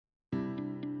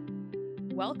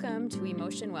Welcome to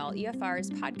Emotion Well,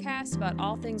 EFR's podcast about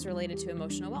all things related to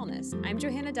emotional wellness. I'm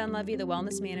Johanna Dunlevy, the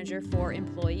Wellness Manager for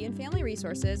Employee and Family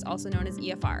Resources, also known as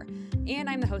EFR, and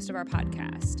I'm the host of our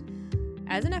podcast.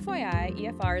 As an FYI,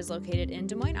 EFR is located in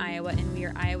Des Moines, Iowa, and we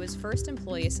are Iowa's first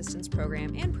employee assistance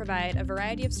program and provide a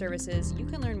variety of services you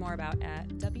can learn more about at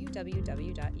www.efr.org.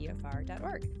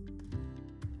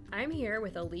 I'm here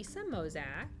with Elisa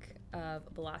Mozak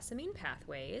of Blossoming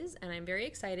Pathways, and I'm very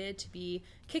excited to be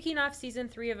kicking off season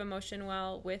 3 of Emotion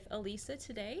Well with Elisa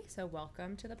today. So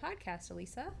welcome to the podcast,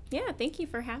 Elisa. Yeah, thank you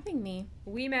for having me.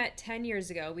 We met 10 years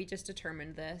ago. We just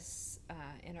determined this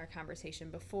in our conversation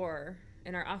before,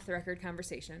 in our off-the-record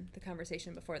conversation, the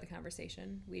conversation before the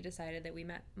conversation. We decided that we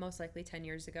met most likely 10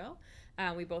 years ago.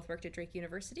 We both worked at Drake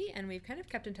University, and we've kind of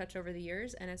kept in touch over the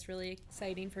years, and it's really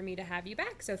exciting for me to have you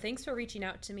back. So thanks for reaching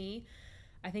out to me.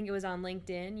 I think it was on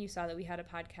LinkedIn. You saw that we had a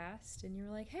podcast, and you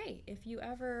were like, hey, if you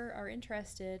ever are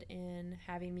interested in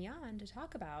having me on to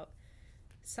talk about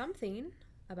something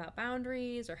about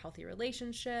boundaries or healthy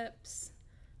relationships,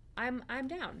 I'm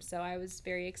down. So I was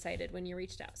very excited when you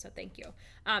reached out. So thank you.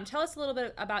 Tell us a little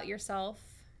bit about yourself.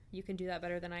 You can do that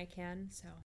better than I can. So.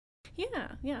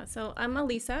 Yeah. So I'm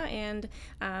Elisa, and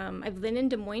I've been in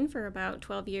Des Moines for about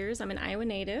 12 years. I'm an Iowa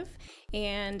native,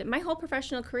 and my whole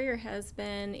professional career has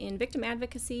been in victim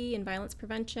advocacy and violence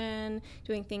prevention,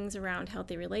 doing things around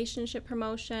healthy relationship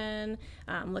promotion,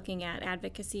 looking at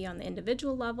advocacy on the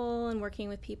individual level, and working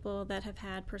with people that have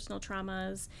had personal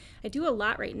traumas. I do a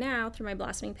lot right now through my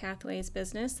Blossoming Pathways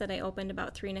business that I opened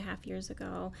about 3.5 years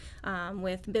ago,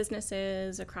 with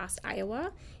businesses across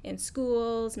Iowa, in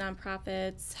schools,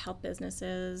 nonprofits, health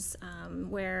businesses,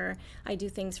 where I do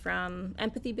things from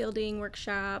empathy building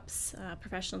workshops,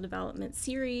 professional development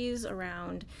series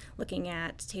around looking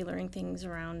at tailoring things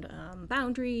around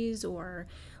boundaries, or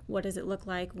what does it look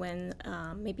like when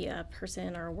maybe a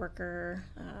person or a worker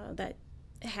that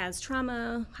has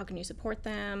trauma, how can you support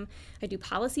them? I do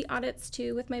policy audits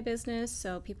too with my business,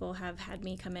 so people have had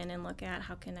me come in and look at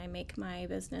how can I make my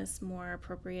business more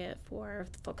appropriate for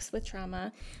folks with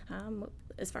trauma,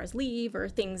 as far as leave or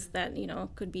things that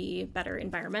could be better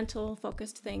environmental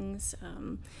focused things.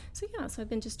 So I've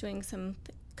been just doing some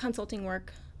consulting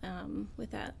work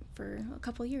with that for a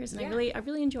couple of years, and I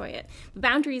really enjoy it.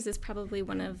 Boundaries is probably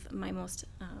one of my most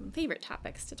favorite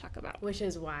topics to talk about. Which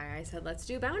is why I said let's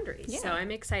do boundaries. Yeah. So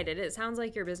I'm excited. It sounds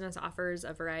like your business offers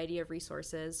a variety of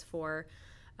resources for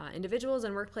individuals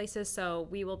and workplaces, so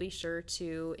we will be sure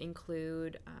to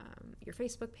include your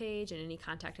Facebook page and any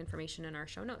contact information in our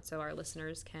show notes so our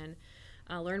listeners can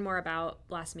learn more about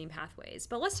Blossoming Pathways.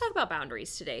 But let's talk about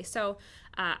boundaries today. So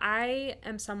I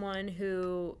am someone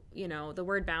who, the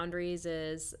word boundaries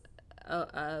is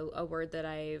a word that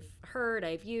I've heard,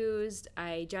 I've used,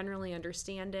 I generally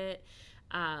understand it,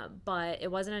 but it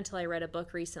wasn't until I read a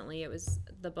book recently, it was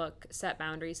the book Set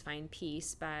Boundaries, Find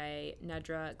Peace by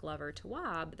Nedra Glover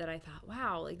Tawwab, that I thought,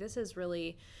 wow, this is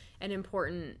really an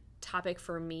important topic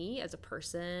for me as a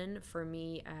person, for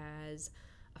me as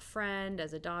a friend,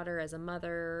 as a daughter, as a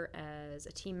mother, as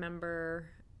a team member,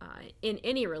 in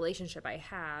any relationship I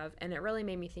have, and it really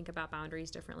made me think about boundaries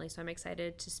differently, so I'm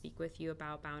excited to speak with you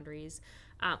about boundaries.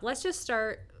 Let's just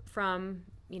start from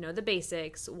the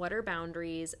basics. What are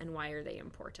boundaries and why are they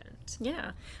important?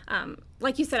 Yeah.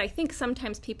 Like you said, I think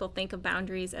sometimes people think of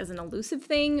boundaries as an elusive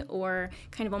thing or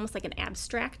kind of almost like an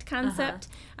abstract concept,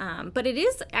 but it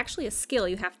is actually a skill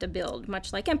you have to build,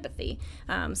 much like empathy.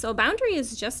 So a boundary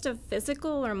is just a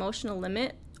physical or emotional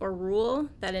limit or rule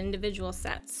that an individual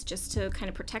sets just to kind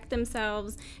of protect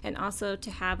themselves and also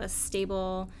to have a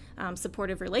stable,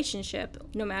 supportive relationship,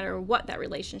 no matter what that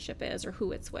relationship is or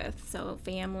who it's with. So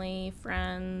family,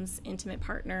 friends, intimate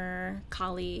partner,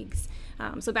 colleagues.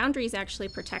 So boundaries actually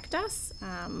protect us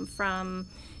from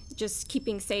just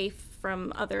keeping safe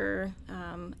from other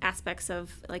aspects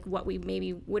of what we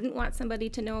maybe wouldn't want somebody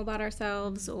to know about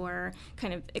ourselves, or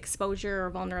kind of exposure or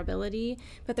vulnerability.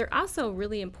 But they're also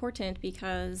really important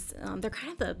because they're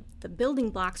kind of the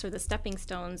building blocks or the stepping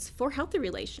stones for healthy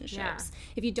relationships. Yeah.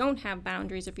 If you don't have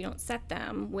boundaries, if you don't set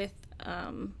them with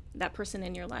that person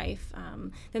in your life,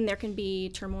 then there can be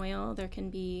turmoil, there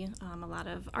can be a lot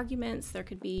of arguments, there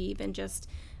could be even just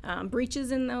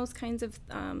breaches in those kinds of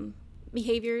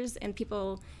behaviors, and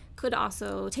people could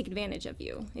also take advantage of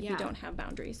you if you don't have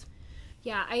boundaries.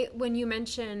 Yeah, when you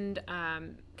mentioned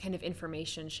kind of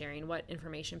information sharing, what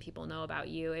information people know about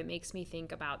you, it makes me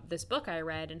think about this book I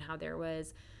read and how there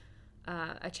was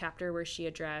a chapter where she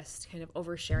addressed kind of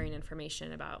oversharing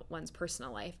information about one's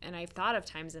personal life. And I've thought of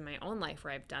times in my own life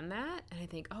where I've done that, and I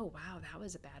think, oh, wow, that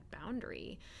was a bad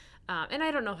boundary. And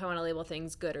I don't know if I want to label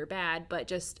things good or bad, but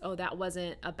just, that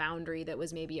wasn't a boundary that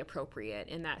was maybe appropriate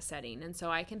in that setting. And so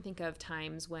I can think of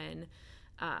times when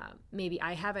maybe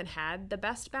I haven't had the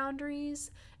best boundaries,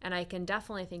 and I can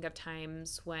definitely think of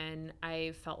times when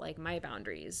I felt like my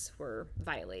boundaries were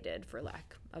violated, for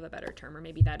lack of a better term, or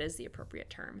maybe that is the appropriate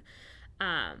term.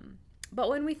 But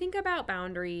when we think about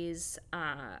boundaries,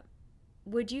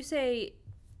 would you say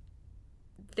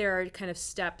there are kind of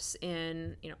steps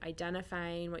in,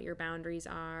 identifying what your boundaries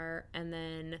are and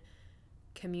then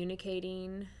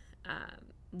communicating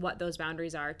what those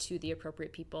boundaries are to the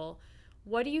appropriate people?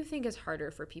 What do you think is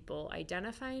harder for people,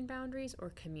 identifying boundaries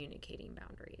or communicating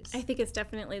boundaries? I think it's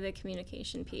definitely the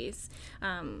communication piece.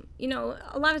 A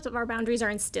lot of our boundaries are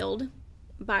instilled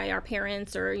by our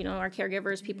parents or, our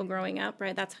caregivers, people growing up,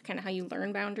 right? That's kind of how you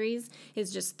learn boundaries,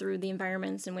 is just through the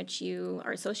environments in which you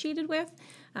are associated with,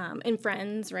 and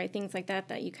friends, right? Things like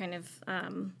that you kind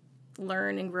of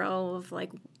learn and grow of,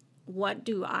 like, what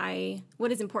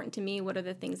is important to me? What are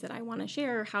the things that I want to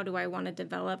share? How do I want to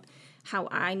develop how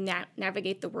I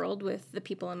navigate the world with the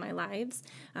people in my lives?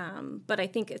 But I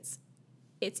think it's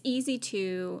easy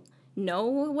to know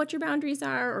what your boundaries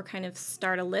are, or kind of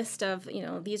start a list of,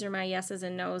 these are my yeses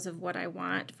and nos of what I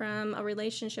want from a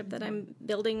relationship that I'm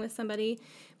building with somebody.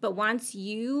 But once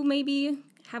you maybe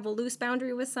have a loose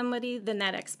boundary with somebody, then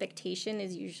that expectation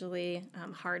is usually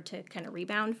hard to kind of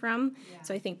rebound from. Yeah.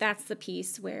 So I think that's the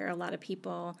piece where a lot of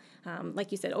people,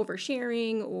 like you said,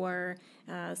 oversharing, or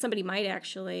somebody might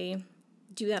actually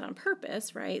do that on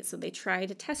purpose, right? So they try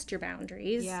to test your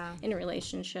boundaries in a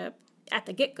relationship at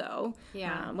the get-go,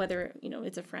 whether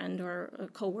it's a friend or a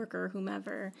coworker or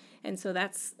whomever. And so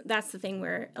that's the thing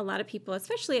where a lot of people,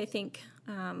 especially I think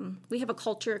we have a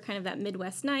culture, kind of that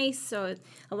Midwest nice, so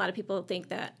a lot of people think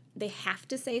that they have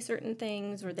to say certain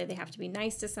things, or that they have to be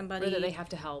nice to somebody, or that they have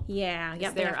to help.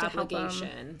 It's their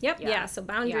obligation. So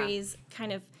boundaries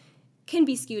kind of can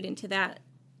be skewed into that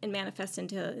and manifest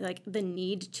into, like, the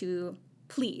need to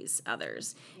please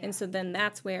others. Yeah. And so then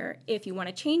that's where, if you want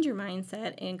to change your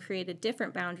mindset and create a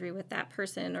different boundary with that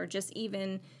person, or just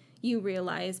even you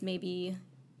realize maybe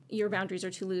your boundaries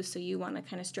are too loose, so you want to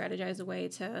kind of strategize a way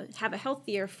to have a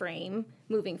healthier frame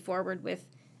moving forward with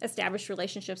established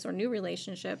relationships or new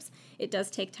relationships, it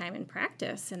does take time and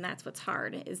practice, and that's what's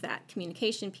hard, is that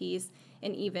communication piece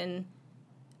and even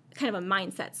kind of a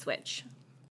mindset switch.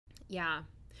 Yeah.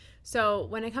 So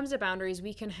when it comes to boundaries,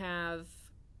 we can have,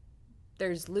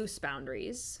 there's loose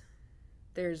boundaries,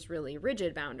 there's really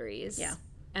rigid boundaries,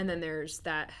 and then there's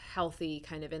that healthy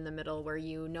kind of in the middle where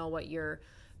you know what your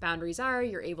boundaries are,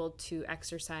 you're able to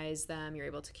exercise them, you're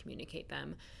able to communicate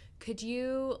them.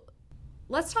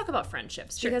 Let's talk about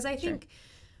friendships, because I think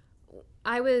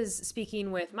I was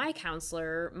speaking with my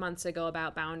counselor months ago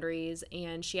about boundaries,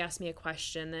 and she asked me a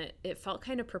question that it felt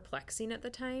kind of perplexing at the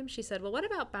time. She said, well, what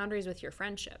about boundaries with your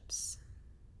friendships?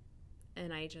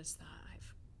 And I just thought,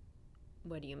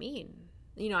 what do you mean?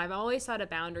 I've always thought of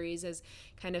boundaries as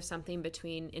kind of something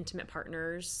between intimate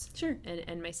partners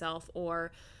and myself,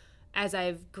 or as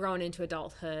I've grown into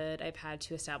adulthood, I've had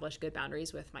to establish good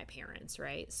boundaries with my parents,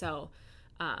 right? So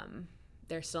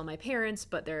they're still my parents,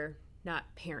 but they're not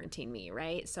parenting me,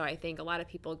 right? So I think a lot of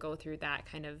people go through that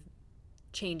kind of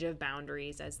change of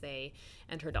boundaries as they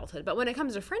enter adulthood. But when it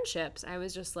comes to friendships, I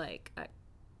was just like,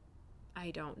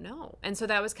 I don't know. And so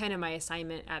that was kind of my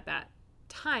assignment at that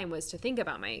time, was to think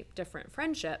about my different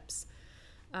friendships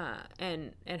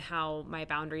and how my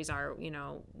boundaries are,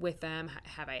 with them.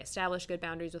 Have I established good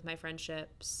boundaries with my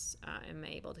friendships? Am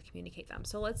I able to communicate them?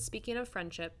 So speaking of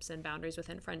friendships and boundaries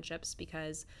within friendships,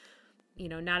 because,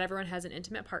 not everyone has an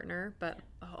intimate partner, but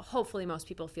hopefully most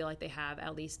people feel like they have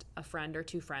at least a friend or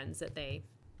two friends that they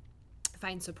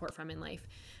find support from in life.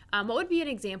 What would be an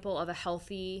example of a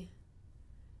healthy,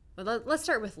 let's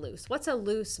start with loose. What's a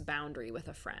loose boundary with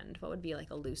a friend? What would be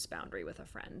like a loose boundary with a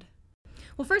friend?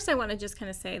 Well, first I want to just kind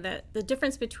of say that the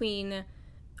difference between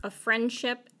a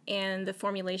friendship and the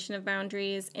formulation of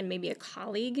boundaries, and maybe a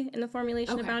colleague in the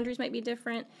formulation of boundaries, might be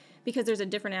different, because there's a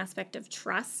different aspect of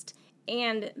trust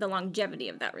and the longevity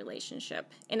of that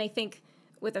relationship. And I think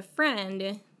with a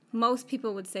friend, most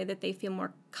people would say that they feel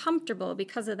more comfortable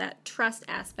because of that trust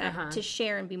aspect to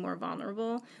share and be more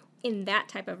vulnerable in that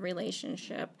type of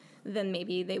relationship than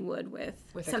maybe they would with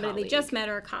somebody they just met,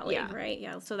 or a colleague, right?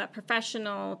 Yeah. So that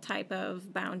professional type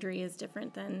of boundary is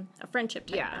different than a friendship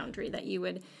type boundary that you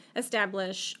would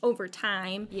establish over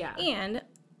time. Yeah. And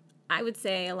I would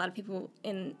say a lot of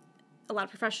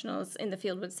professionals in the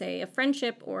field would say a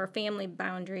friendship or a family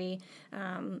boundary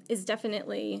is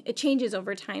definitely, it changes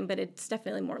over time, but it's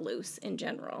definitely more loose in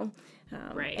general.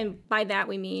 Right. And by that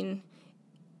we mean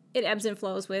it ebbs and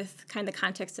flows with kind of the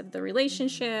context of the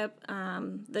relationship,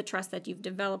 the trust that you've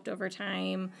developed over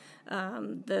time,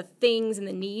 the things and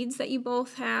the needs that you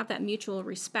both have, that mutual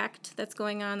respect that's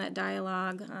going on, that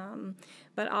dialogue.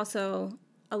 But also,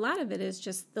 a lot of it is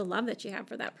just the love that you have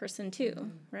for that person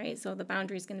too, right? So the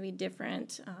boundary is going to be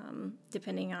different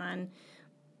depending on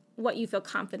what you feel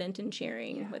confident in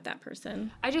sharing with that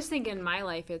person. I just think in my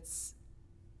life it's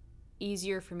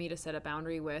easier for me to set a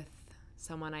boundary with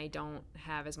someone I don't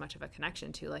have as much of a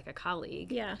connection to, like a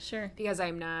colleague. Yeah, sure. Because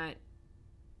I'm not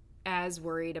as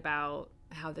worried about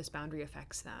how this boundary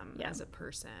affects them as a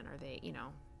person. Are they,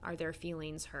 are their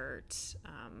feelings hurt?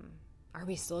 Are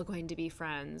we still going to be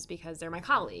friends because they're my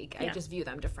colleague? I just view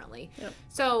them differently. Yep.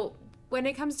 So when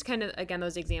it comes to kind of, again,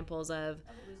 those examples of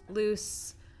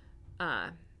loose,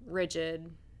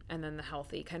 rigid, and then the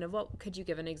healthy, kind of what could you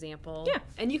give an example? Yeah.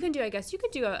 And you can do, I guess, you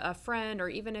could do a friend, or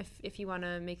even if you want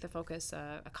to make the focus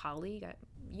a colleague,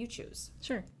 you choose.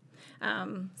 Sure.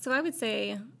 So I would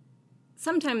say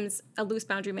sometimes a loose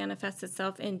boundary manifests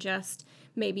itself in just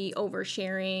maybe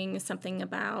oversharing something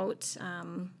about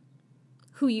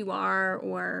who you are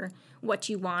or what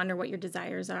you want or what your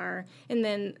desires are. And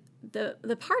then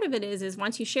the part of it is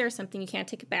once you share something, you can't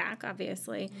take it back,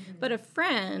 obviously. Mm-hmm. But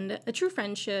a true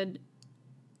friend should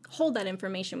hold that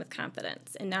information with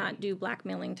confidence and not do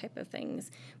blackmailing type of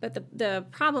things. But the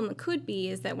problem could be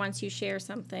is that once you share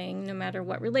something, no matter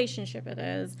what relationship it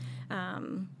is,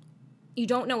 you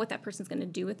don't know what that person's going to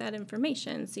do with that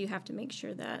information. So you have to make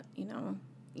sure that,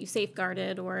 you safeguard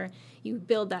it, or you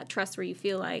build that trust where you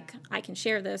feel like I can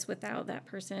share this without that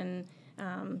person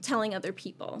telling other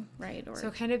people, right? Or, so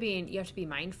kind of you have to be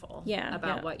mindful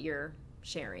about what you're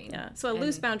sharing. Yeah. So a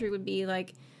loose boundary would be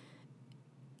like,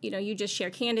 you just share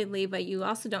candidly, but you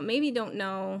also don't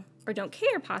know or don't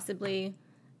care possibly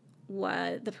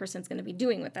what the person's going to be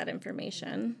doing with that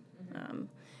information. Mm-hmm.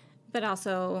 But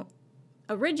also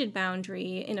a rigid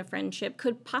boundary in a friendship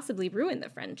could possibly ruin the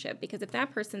friendship, because if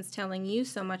that person's telling you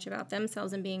so much about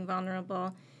themselves and being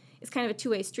vulnerable, it's kind of a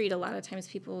two-way street. A lot of times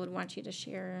people would want you to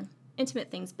share intimate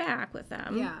things back with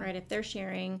them, right? If they're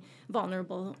sharing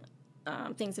vulnerable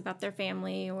things about their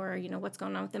family or, what's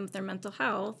going on with them with their mental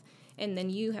health, and then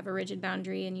you have a rigid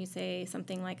boundary and you say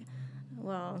something like,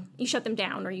 well, you shut them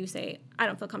down, or you say, I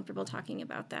don't feel comfortable talking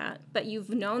about that. But you've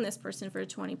known this person for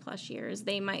 20 plus years.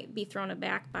 They might be thrown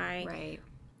aback by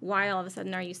why all of a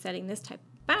sudden are you setting this type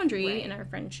of boundary in our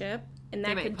friendship? And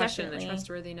that they could might question definitely the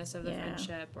trustworthiness of the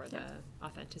friendship or the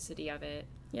authenticity of it.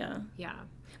 Yeah. Yeah.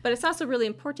 But it's also really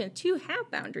important to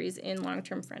have boundaries in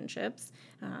long-term friendships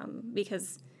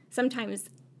because sometimes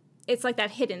it's like that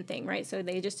hidden thing, right? So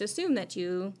they just assume that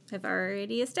you have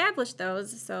already established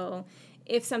those. So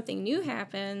if something new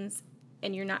happens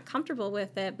and you're not comfortable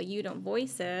with it, but you don't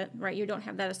voice it, right? You don't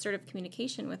have that assertive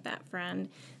communication with that friend,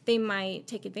 they might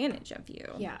take advantage of you,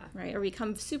 right? Or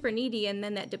become super needy, and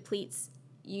then that depletes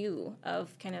you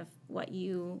of kind of what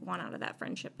you want out of that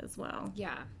friendship as well.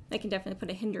 Yeah. That can definitely put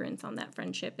a hindrance on that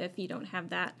friendship if you don't have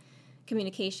that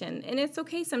communication. And it's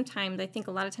okay sometimes. I think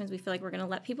a lot of times we feel like we're going to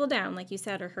let people down, like you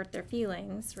said, or hurt their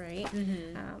feelings, right?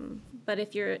 Mm-hmm. But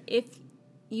if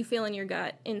you feel in your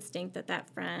gut instinct that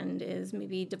friend is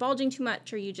maybe divulging too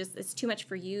much, or it's too much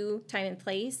for you, time and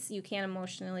place, you can't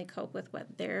emotionally cope with what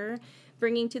they're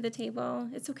bringing to the table,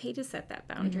 it's okay to set that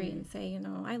boundary and say,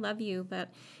 I love you, but,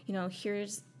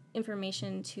 here's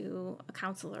information to a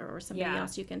counselor or somebody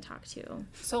else you can talk to.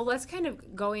 So let's kind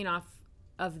of going off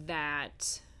of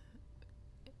that,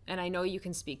 and I know you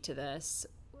can speak to this,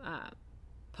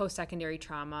 post-secondary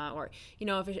trauma, or,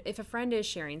 if a friend is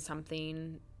sharing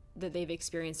something that they've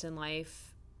experienced in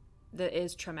life that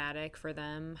is traumatic for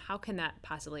them, how can that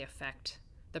possibly affect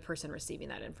the person receiving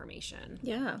that information?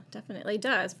 Yeah, definitely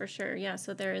does, for sure. Yeah,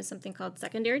 so there is something called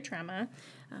secondary trauma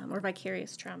or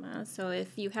vicarious trauma. So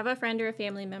if you have a friend or a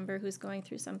family member who's going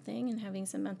through something and having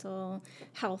some mental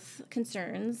health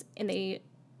concerns, and they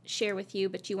share with you,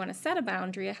 but you want to set a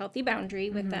boundary, a healthy boundary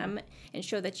with them, and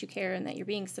show that you care and that you're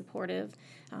being supportive.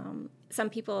 Some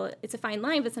people, it's a fine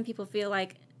line, but some people feel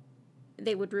like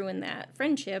they would ruin that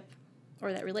friendship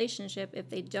or that relationship if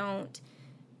they don't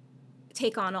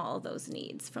take on all of those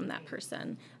needs from that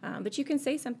person. But you can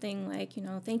say something like,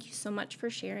 thank you so much for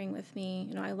sharing with me.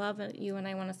 I love you and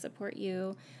I want to support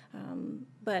you.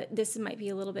 But this might be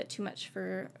a little bit too much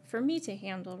for me to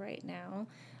handle right now.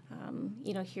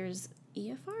 Here's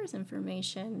EFR's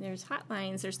information. There's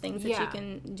hotlines. There's things that you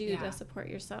can do to support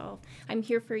yourself. I'm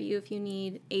here for you if you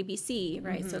need ABC,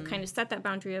 right? So kind of set that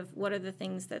boundary of what are the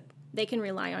things that they can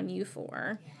rely on you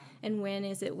for. And when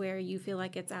is it where you feel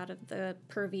like it's out of the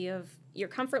purview of your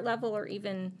comfort level or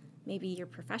even maybe your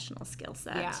professional skill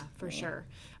set. Yeah, for sure.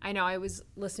 I know I was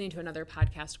listening to another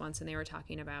podcast once, and they were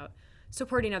talking about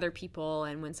supporting other people,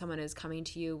 and when someone is coming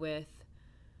to you with,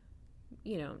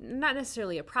 not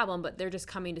necessarily a problem, but they're just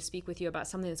coming to speak with you about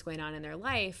something that's going on in their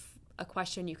life, a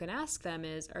question you can ask them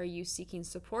is, are you seeking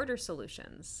support or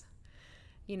solutions?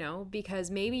 Because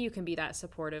maybe you can be that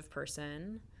supportive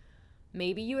person.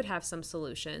 Maybe you would have some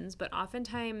solutions, but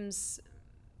oftentimes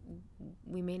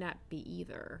we may not be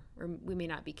either, or we may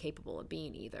not be capable of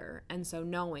being either. And so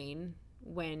knowing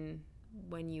when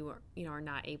you are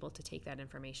not able to take that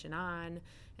information on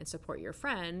and support your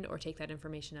friend, or take that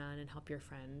information on and help your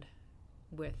friend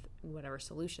with whatever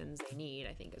solutions they need,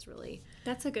 I think is really,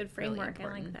 that's a good framework. Really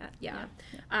I like that.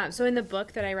 Yeah. So in the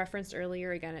book that I referenced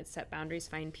earlier, again, it's Set Boundaries,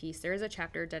 Find Peace, there is a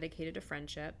chapter dedicated to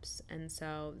friendships. And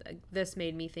so this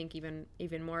made me think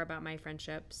even more about my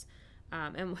friendships.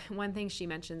 And one thing she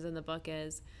mentions in the book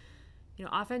is,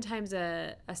 oftentimes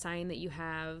a sign that you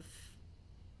have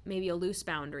maybe a loose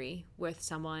boundary with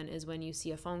someone is when you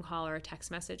see a phone call or a text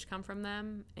message come from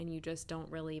them and you just don't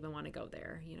really even want to go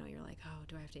there. You're like, oh,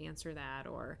 do I have to answer that?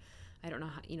 Or I don't know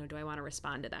how, do I want to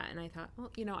respond to that? And I thought, well,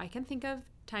 I can think of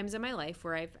times in my life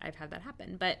where I've had that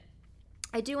happen. But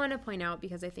I do want to point out,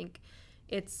 because I think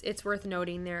it's worth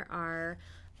noting, there are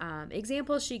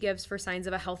examples she gives for signs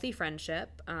of a healthy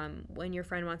friendship. When your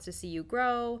friend wants to see you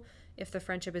grow, if the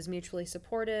friendship is mutually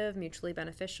supportive, mutually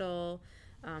beneficial,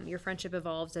 your friendship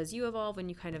evolves as you evolve. When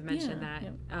you kind of mentioned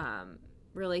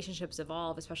relationships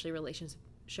evolve, especially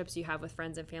relationships you have with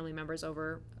friends and family members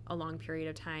over a long period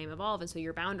of time evolve. And so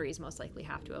your boundaries most likely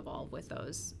have to evolve with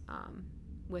those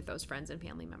friends and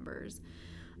family members.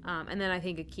 And then I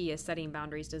think a key is setting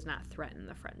boundaries does not threaten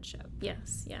the friendship.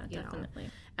 Yes, yeah,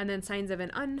 definitely. And then signs of an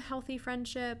unhealthy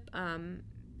friendship,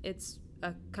 it's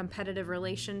a competitive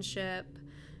relationship.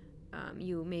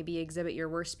 You maybe exhibit your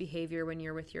worst behavior when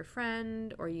you're with your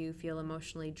friend, or you feel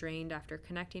emotionally drained after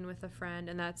connecting with a friend.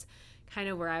 And that's kind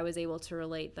of where I was able to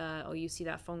relate you see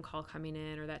that phone call coming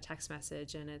in or that text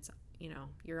message, and it's,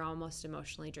 you're almost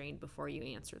emotionally drained before you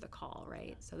answer the call,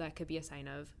 right? So that could be a sign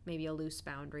of maybe a loose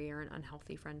boundary or an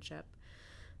unhealthy friendship.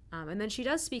 And then she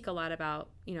does speak a lot about,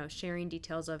 sharing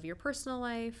details of your personal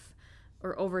life,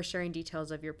 or oversharing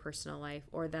details of your personal life,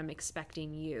 or them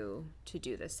expecting you to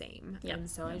do the same. Yep. And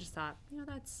so I just thought,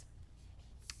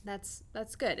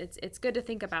 that's good. It's good to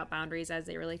think about boundaries as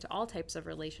they relate to all types of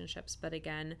relationships, but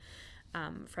again,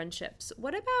 friendships.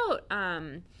 What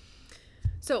about,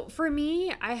 so for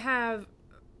me, I have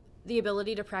the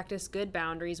ability to practice good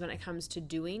boundaries when it comes to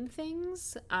doing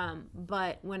things,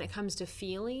 but when it comes to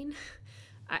feeling,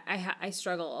 I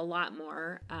struggle a lot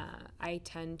more. I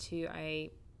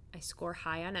score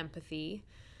high on empathy.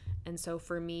 And so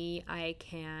for me, I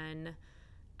can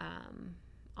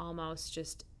almost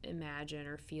just imagine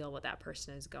or feel what that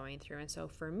person is going through. And so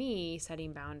for me,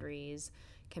 setting boundaries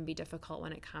can be difficult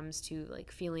when it comes to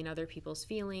like feeling other people's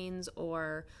feelings,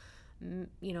 or,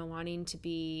 wanting to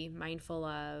be mindful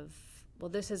of, well,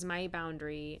 this is my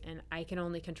boundary and I can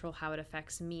only control how it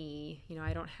affects me.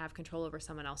 I don't have control over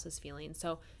someone else's feelings.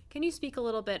 So can you speak a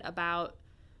little bit about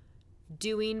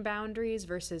doing boundaries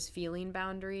versus feeling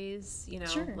boundaries?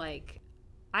 Sure. Like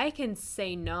I can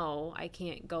say no, I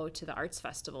can't go to the arts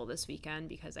festival this weekend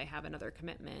because I have another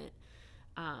commitment.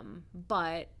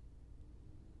 But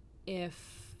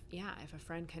if a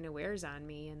friend kind of wears on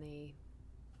me and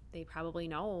they probably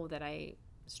know that I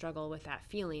struggle with that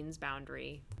feelings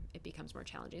boundary, it becomes more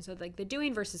challenging. So like the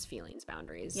doing versus feelings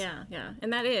boundaries. Yeah.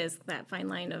 And that is that fine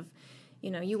line of,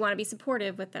 you want to be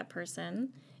supportive with that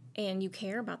person, and you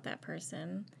care about that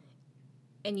person,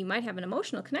 and you might have an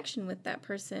emotional connection with that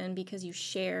person because you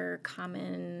share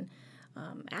common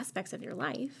aspects of your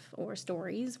life or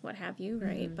stories, what have you,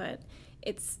 right? Mm-hmm. But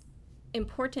it's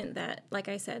important that, like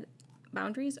I said,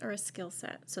 boundaries are a skill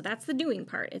set. So that's the doing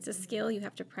part. It's a skill. You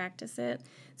have to practice it.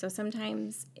 So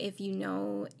sometimes if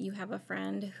you have a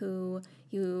friend who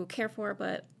you care for,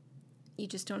 but you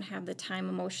just don't have the time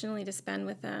emotionally to spend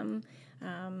with them,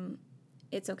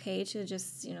 it's okay to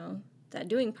just, that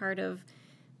doing part of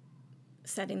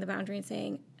setting the boundary and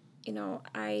saying,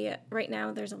 right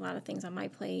now there's a lot of things on my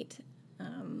plate,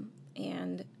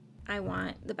 and I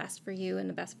want the best for you and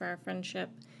the best for our friendship,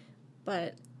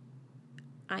 but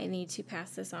I need to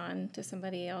pass this on to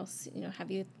somebody else.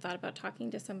 Have you thought about talking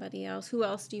to somebody else? Who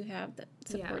else do you have that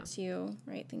supports you,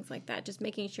 right? Things like that. Just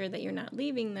making sure that you're not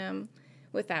leaving them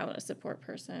without a support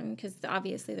person, because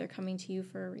obviously they're coming to you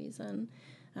for a reason.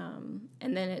 And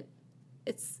then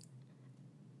it's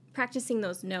practicing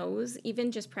those no's,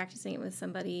 even just practicing it with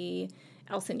somebody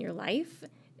else in your life,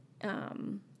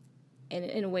 and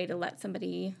in a way to let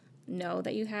somebody know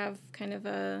that you have kind of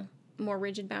a more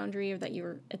rigid boundary or that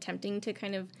you're attempting to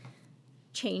kind of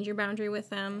change your boundary with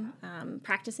them,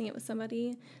 practicing it with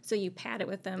somebody. So you pat it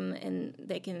with them and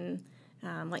they can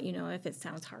let you know if it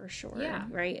sounds harsh or,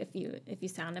 right? If you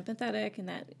sound empathetic and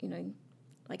that,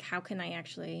 like, how can I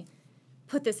actually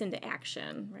put this into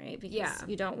action, right? Because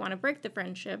you don't want to break the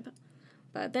friendship.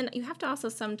 But then you have to also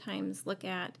sometimes look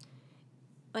at,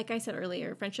 like I said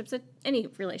earlier, friendships, any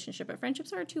relationship, but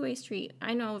friendships are a two-way street.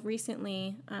 I know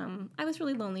recently I was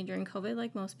really lonely during COVID,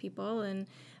 like most people, and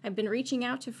I've been reaching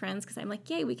out to friends because I'm like,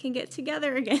 yay, we can get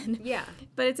together again. Yeah.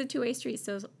 But it's a two-way street.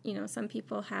 So, some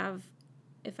people have,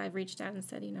 if I've reached out and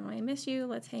said, I miss you,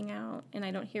 let's hang out, and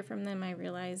I don't hear from them, I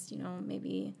realized,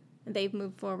 maybe they've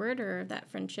moved forward or that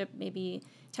friendship, maybe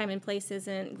time and place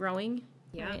isn't growing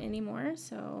right, anymore.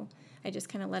 So I just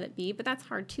kind of let it be. But that's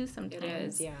hard too sometimes. It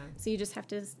is, yeah. So you just have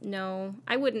to know.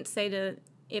 I wouldn't say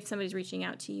if somebody's reaching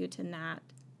out to you to not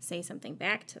say something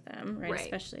back to them, right?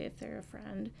 Especially if they're a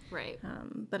friend. Right.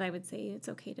 But I would say it's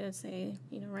okay to say,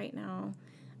 right now,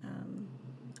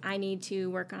 I need to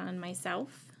work on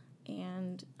myself,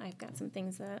 and I've got some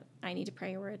things that I need to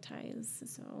prioritize.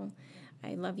 So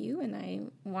I love you, and I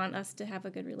want us to have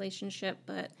a good relationship,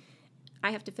 but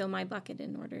I have to fill my bucket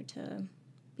in order to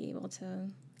be able to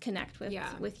connect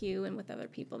with you and with other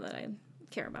people that I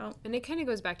care about. And it kind of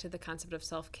goes back to the concept of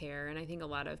self-care, and I think a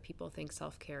lot of people think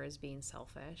self-care is being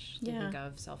selfish. They think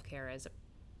of self-care as,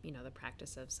 the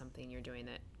practice of something you're doing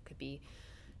that could be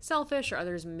selfish or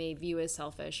others may view as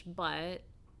selfish. But,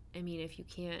 I mean, if you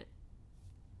can't,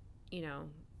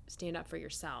 stand up for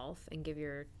yourself and give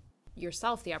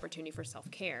yourself the opportunity for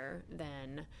self-care,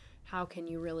 then how can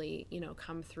you really,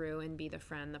 come through and be the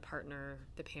friend, the partner,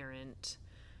 the parent,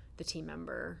 the team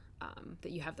member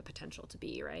that you have the potential to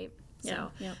be, right?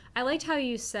 So I liked how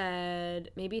you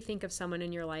said maybe think of someone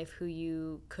in your life who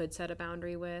you could set a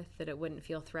boundary with, that it wouldn't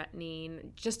feel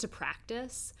threatening, just to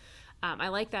practice. I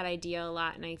like that idea a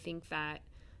lot, and I think that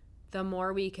the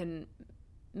more we can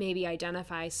maybe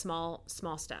identify small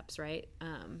steps, right,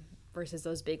 versus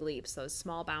those big leaps, those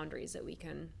small boundaries that we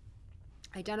can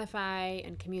identify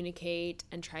and communicate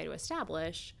and try to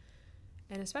establish,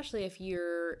 and especially if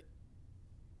you're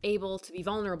able to be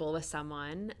vulnerable with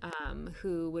someone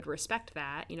who would respect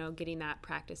that, getting that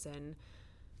practice in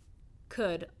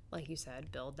could, like you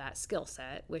said, build that skill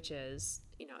set, which is,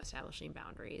 establishing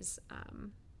boundaries.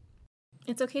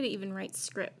 It's okay to even write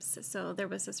scripts. So there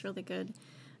was this really good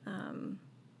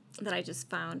that I just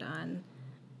found on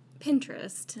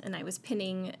Pinterest, and I was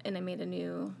pinning, and I made a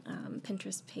new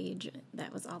Pinterest page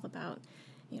that was all about,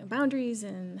 boundaries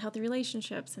and healthy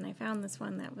relationships, and I found this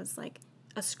one that was like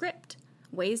a script.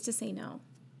 Ways to say no,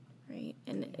 right?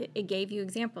 And it gave you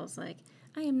examples like,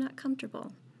 I am not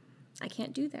comfortable. I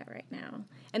can't do that right now.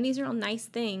 And these are all nice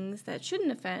things that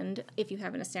shouldn't offend if you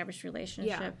have an established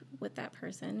relationship with that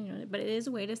person, but it is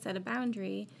a way to set a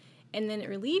boundary, and then it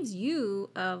relieves you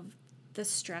of the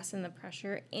stress and the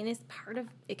pressure, and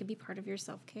it could be part of your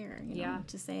self-care,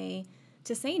 to say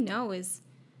no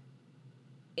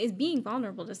is being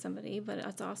vulnerable to somebody, but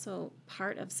it's also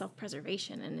part of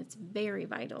self-preservation, and it's very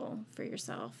vital for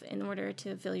yourself in order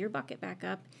to fill your bucket back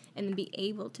up and then be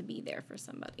able to be there for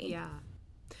somebody.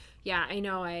 Yeah, I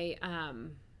know.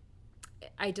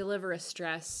 I deliver a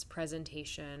stress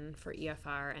presentation for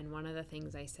EFR, and one of the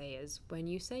things I say is, when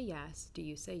you say yes, do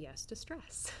you say yes to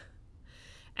stress?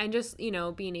 And just,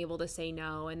 being able to say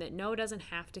no, and that no doesn't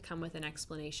have to come with an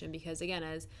explanation, because again,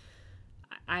 as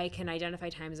I can identify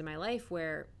times in my life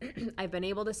where I've been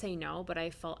able to say no, but I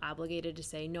felt obligated to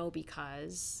say no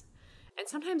because, and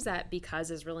sometimes that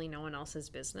because is really no one else's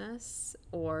business,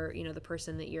 or, the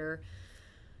person that you're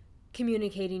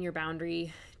communicating your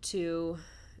boundary to,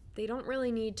 they don't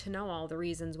really need to know all the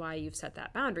reasons why you've set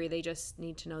that boundary. They just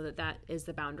need to know that that is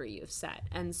the boundary you've set.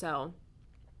 And so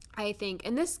I think,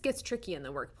 and this gets tricky in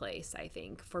the workplace, I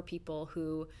think, for people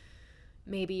who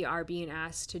maybe are being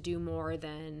asked to do more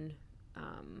than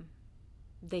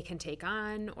they can take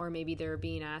on, or maybe they're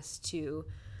being asked to,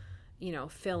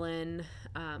 fill in,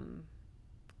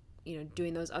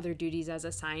 doing those other duties as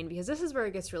assigned, because this is where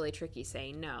it gets really tricky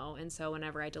saying no. And so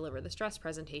whenever I deliver the stress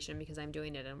presentation, because I'm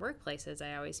doing it in workplaces,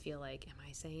 I always feel like, am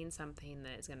I saying something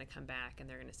that is going to come back and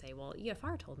they're going to say, well,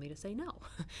 EFR told me to say no?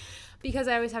 Because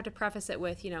I always have to preface it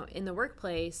with, in the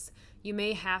workplace, you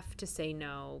may have to say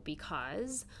no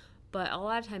because, but a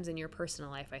lot of times in your personal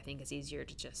life, I think it's easier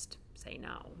to just say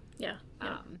no. Yeah.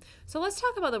 So let's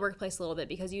talk about the workplace a little bit,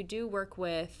 because you do work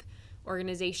with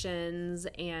organizations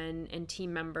and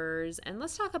team members, and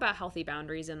let's talk about healthy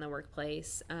boundaries in the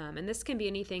workplace. And this can be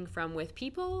anything from with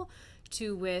people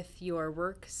to with your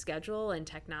work schedule and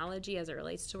technology as it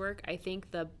relates to work. I think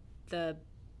the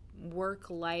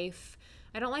work-life,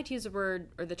 I don't like to use the word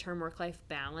or the term work-life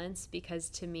balance, because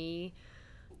to me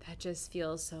that just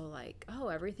feels so like, oh,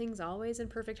 everything's always in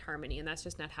perfect harmony, and that's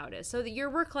just not how it is. So your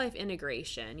work-life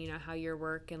integration, how your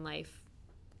work and life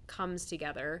comes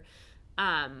together.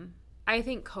 I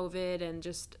think COVID and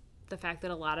just the fact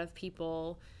that a lot of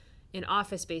people in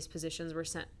office-based positions were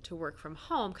sent to work from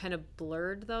home kind of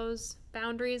blurred those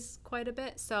boundaries quite a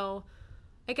bit. So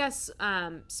I guess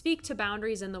speak to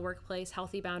boundaries in the workplace,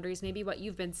 healthy boundaries, maybe what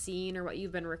you've been seeing or what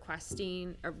you've been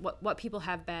requesting, or what people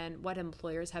have been, what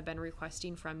employers have been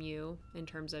requesting from you in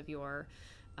terms of your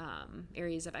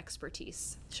areas of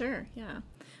expertise. Sure, yeah.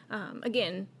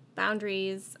 Again,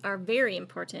 boundaries are very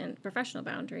important, professional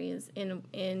boundaries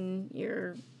in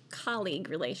your colleague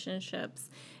relationships,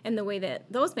 and the way that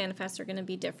those manifest are going to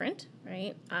be different,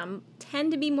 right?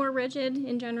 Tend to be more rigid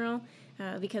in general,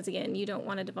 because again, you don't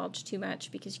want to divulge too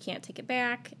much because you can't take it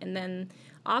back. And then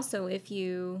also, if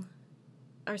you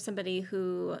are somebody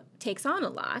who takes on a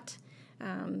lot,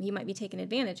 you might be taken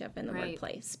advantage of in the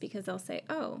workplace, because they'll say,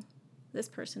 oh, this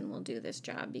person will do this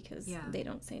job because they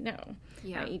don't say no.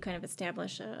 Right? You kind of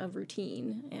establish a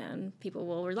routine, and people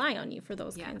will rely on you for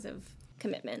those kinds of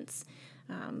commitments.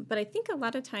 But I think a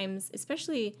lot of times,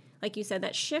 especially like you said,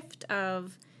 that shift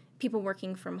of people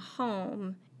working from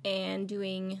home and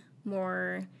doing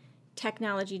more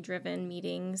technology-driven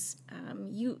meetings,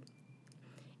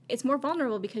 it's more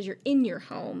vulnerable because you're in your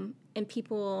home, and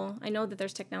people, I know that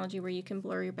there's technology where you can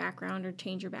blur your background or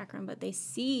change your background, but they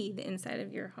see the inside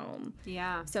of your home.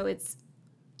 Yeah. So it's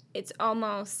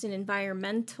almost an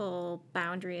environmental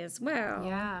boundary as well.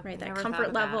 Yeah. Right. That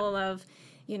comfort level of,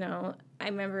 I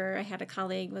remember I had a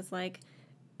colleague was like,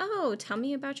 oh, tell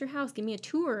me about your house. Give me a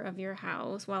tour of your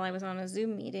house, while I was on a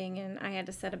Zoom meeting, and I had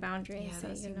to set a boundary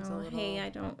and say, hey, I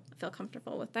don't feel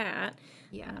comfortable with that.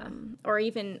 Yeah. Or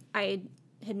even I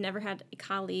had never had a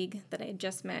colleague that I had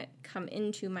just met come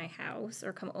into my house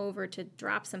or come over to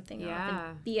drop something off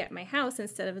and be at my house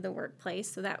instead of the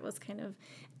workplace. So that was kind of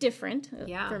different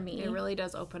for me. It really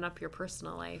does open up your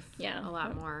personal life a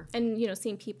lot more. And,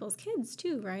 seeing people's kids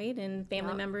too, right? And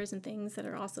family members and things that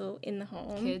are also in the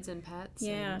home. Kids and pets.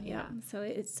 Yeah. So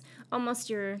it's almost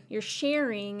you're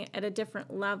sharing at a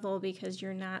different level, because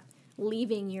you're not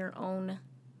leaving your own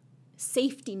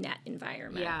safety net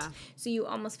environment. Yeah. So you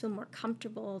almost feel more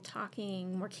comfortable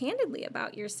talking more candidly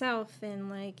about yourself, and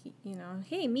like,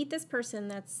 hey, meet this person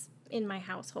that's in my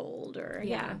household, or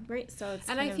right. So it's,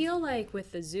 and I feel like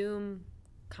with the Zoom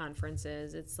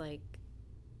conferences, it's like,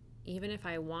 even if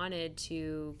I wanted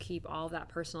to keep all of that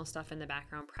personal stuff in the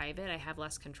background private, I have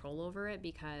less control over it,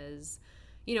 because,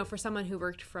 for someone who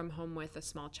worked from home with a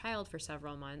small child for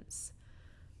several months,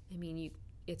 I mean,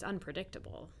 it's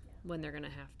unpredictable when they're going to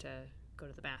have to go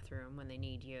to the bathroom, when they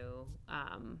need you.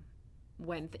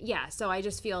 So I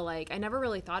just feel like I never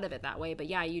really thought of it that way, but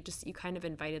you kind of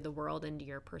invited the world into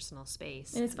your personal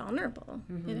space. And it's vulnerable.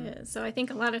 Mm-hmm. It is. So I think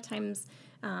a lot of times,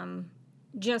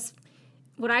 just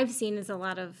what I've seen is a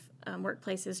lot of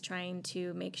workplaces trying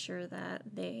to make sure that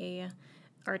they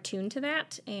are attuned to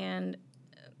that, and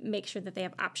make sure that they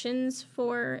have options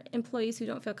for employees who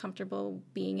don't feel comfortable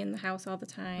being in the house all the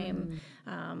time,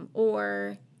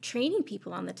 or training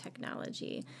people on the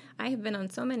technology. I have been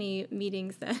on so many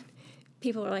meetings that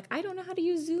people are like, I don't know how to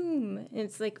use Zoom. And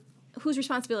it's like, whose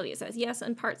responsibility is that? Yes,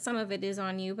 in part, some of it is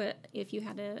on you, but if you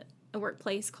had a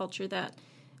workplace culture that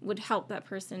would help that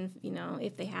person,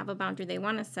 if they have a boundary they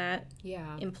want to set,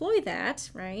 employ that,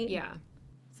 right? Yeah.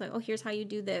 It's like, oh, here's how you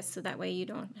do this, so that way you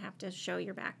don't have to show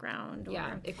your background,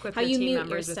 or equip how your you team mute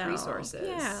members yourself. with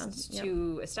resources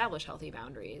to establish healthy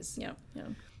boundaries. Yeah.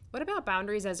 What about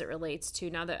boundaries as it relates to,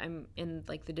 now that I'm in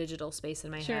like the digital space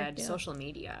in my head, social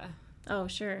media? Oh,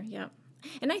 sure. Yeah.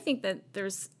 And I think that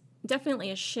there's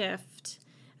definitely a shift.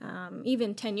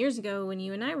 Even 10 years ago, when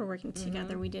you and I were working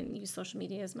together, we didn't use social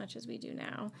media as much as we do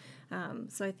now.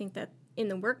 So I think that in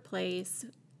the workplace,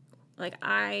 like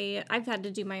I've had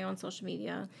to do my own social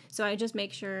media. So I just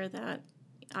make sure that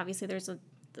obviously there's a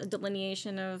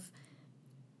delineation of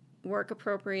work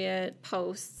appropriate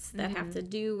posts that have to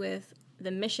do with the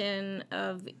mission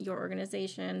of your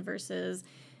organization versus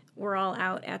we're all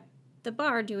out at the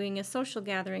bar doing a social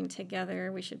gathering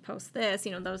together. We should post this.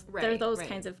 There are those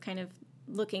kinds of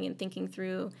looking and thinking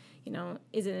through,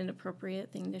 is it an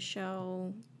appropriate thing to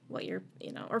show what you're,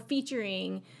 or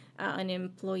featuring an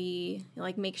employee,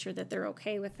 like make sure that they're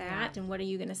okay with that, and what are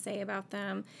you going to say about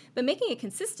them, but making it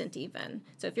consistent even.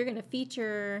 So if you're going to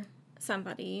feature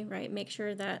somebody, right, make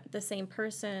sure that the same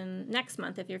person next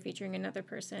month, if you're featuring another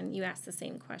person, you ask the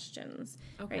same questions,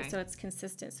 right? So it's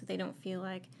consistent, so they don't feel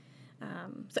like,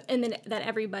 and then that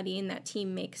everybody in that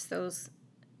team makes those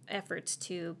efforts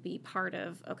to be part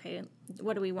of, okay,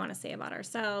 what do we want to say about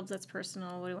ourselves? That's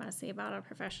personal. What do we want to say about our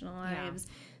professional lives?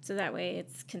 So that way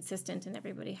it's consistent and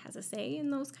everybody has a say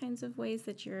in those kinds of ways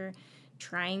that you're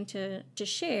trying to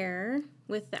share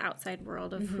with the outside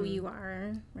world of who you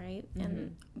are, right?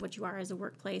 And what you are as a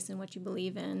workplace and what you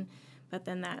believe in. But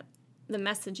then that the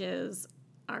messages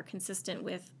are consistent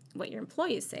with what your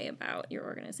employees say about your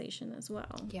organization as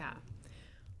well. Yeah.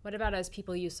 What about as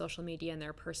people use social media in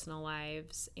their personal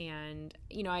lives? And,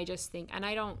 I just think, and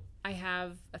I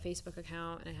have a Facebook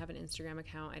account and I have an Instagram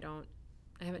account.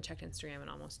 I haven't checked Instagram in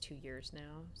almost 2 years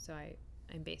now. So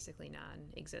I'm basically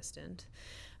non-existent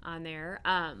on there.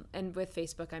 And with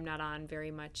Facebook, I'm not on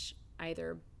very much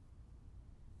either.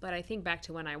 But I think back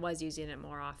to when I was using it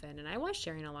more often, and I was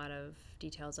sharing a lot of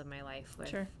details of my life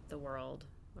with the world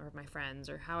or my friends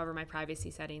or however my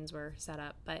privacy settings were set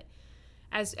up. But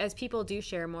as people do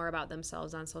share more about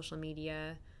themselves on social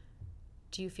media,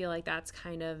 do you feel like that's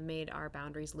kind of made our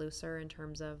boundaries looser in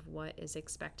terms of what is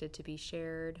expected to be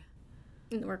shared?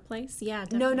 In the workplace? Yeah,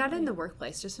 definitely. No, not in the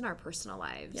workplace, just in our personal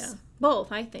lives. Yeah,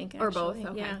 both, I think, actually. Or both,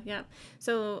 okay. Yeah.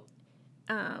 So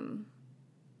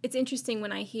it's interesting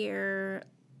when I hear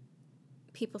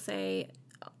people say,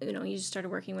 you just started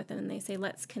working with them and they say,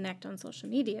 let's connect on social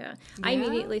media. Yeah. I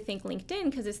immediately think LinkedIn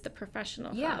because it's the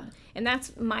professional hub. And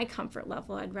that's my comfort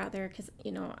level. I'd rather, because,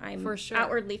 I'm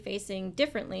outwardly facing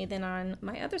differently than on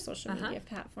my other social media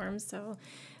platforms. So,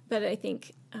 but I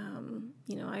think,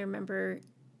 I remember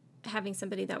having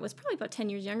somebody that was probably about 10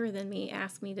 years younger than me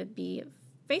ask me to be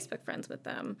Facebook friends with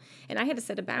them. And I had to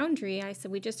set a boundary. I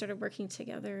said, we just started working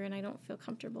together and I don't feel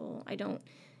comfortable.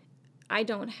 I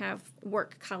don't have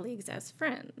work colleagues as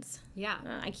friends. Yeah.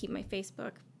 I keep my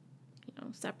Facebook,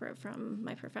 separate from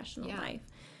my professional life.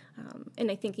 And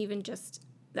I think even just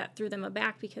that threw them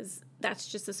aback because that's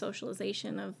just a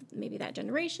socialization of maybe that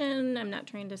generation. I'm not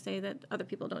trying to say that other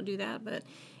people don't do that, but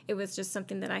it was just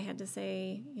something that I had to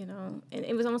say, and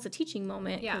it was almost a teaching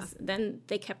moment because then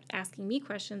they kept asking me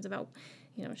questions about,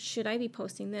 should I be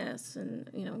posting this? And,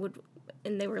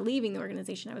 and they were leaving the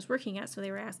organization I was working at, so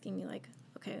they were asking me like,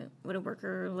 okay, would a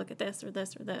worker look at this or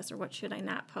this or this, or what should I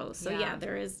not post? So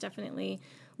there is definitely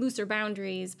looser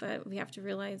boundaries, but we have to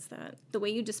realize that the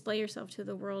way you display yourself to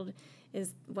the world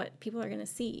is what people are going to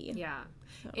see. Yeah.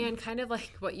 So. And kind of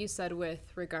like what you said with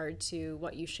regard to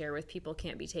what you share with people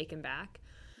can't be taken back.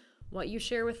 What you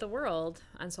share with the world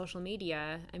on social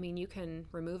media, I mean, you can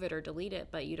remove it or delete it,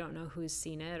 but you don't know who's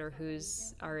seen it or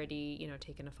who's already,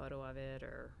 taken a photo of it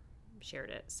or shared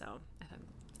it. So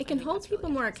it can hold people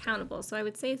more accountable. So I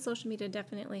would say social media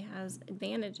definitely has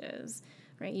advantages,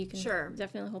 right? You can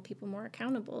definitely hold people more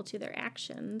accountable to their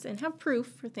actions and have proof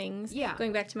for things. Yeah.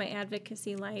 Going back to my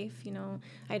advocacy life,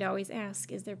 I'd always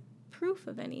ask, is there proof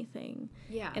of anything?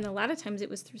 Yeah. And a lot of times it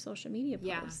was through social media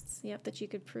posts. Yeah. That you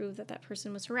could prove that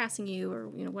person was harassing you or,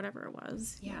 whatever it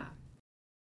was. Yeah.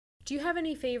 Do you have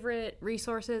any favorite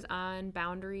resources on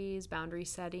boundaries, boundary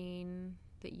setting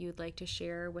that you'd like to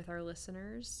share with our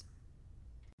listeners?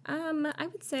 I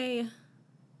would say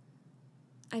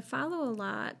I follow a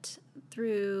lot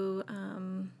through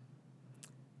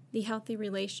the Healthy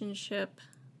Relationship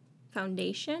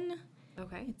Foundation.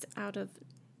 Okay. It's out of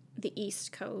the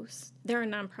East Coast. They're a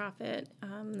nonprofit.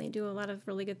 They do a lot of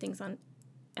really good things on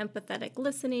empathetic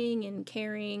listening and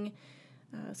caring.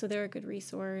 So they're a good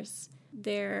resource.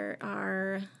 There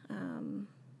are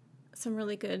some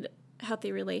really good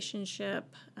healthy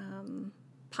relationship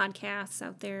podcasts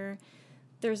out there.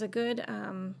 There's a good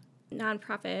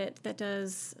nonprofit that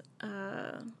does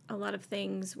a lot of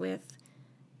things with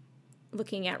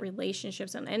looking at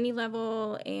relationships on any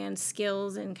level and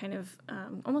skills and kind of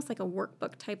almost like a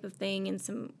workbook type of thing and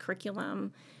some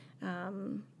curriculum.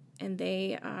 And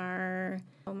they are,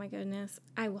 oh my goodness,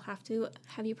 I will have to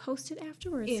have you post it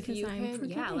afterwards. If you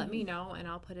can, let me know and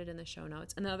I'll put it in the show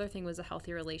notes. And the other thing was the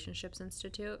Healthy Relationships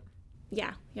Institute.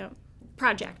 Yeah.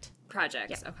 Projects,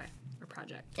 okay. Or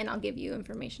project. And I'll give you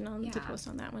information to post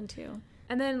on that one too.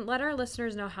 And then let our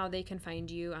listeners know how they can find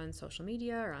you on social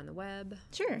media or on the web.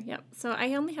 Sure, yep. So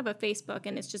I only have a Facebook,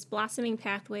 and it's just Blossoming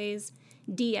Pathways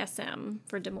DSM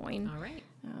for Des Moines. All right.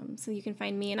 So you can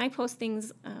find me, and I post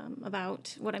things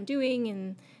about what I'm doing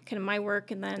and kind of my work,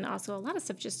 and then also a lot of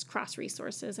stuff just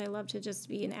cross-resources. I love to just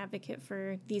be an advocate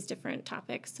for these different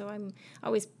topics, so I'm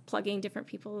always plugging different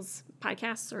people's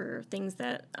podcasts or things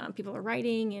that people are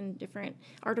writing and different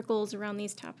articles around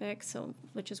these topics, so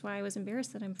which is why I was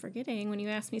embarrassed that I'm forgetting when you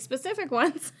asked me specific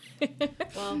ones.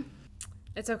 Well,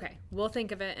 It's okay. We'll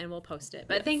think of it and we'll post it.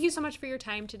 But thank you so much for your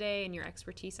time today and your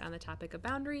expertise on the topic of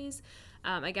boundaries.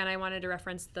 Again, I wanted to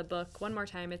reference the book one more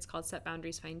time. It's called Set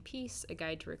Boundaries, Find Peace, A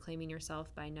Guide to Reclaiming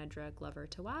Yourself by Nedra Glover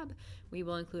Tawwab. We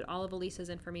will include all of Elisa's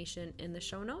information in the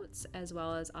show notes, as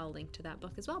well as I'll link to that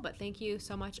book as well. But thank you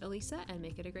so much, Elisa, and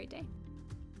make it a great day.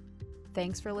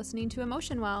 Thanks for listening to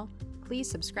Emotion Well. Please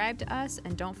subscribe to us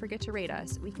and don't forget to rate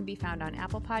us. We can be found on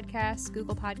Apple Podcasts,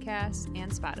 Google Podcasts,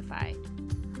 and Spotify.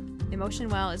 Emotion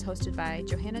Well is hosted by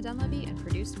Johanna Dunleavy and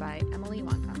produced by Emily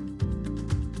Wonkum.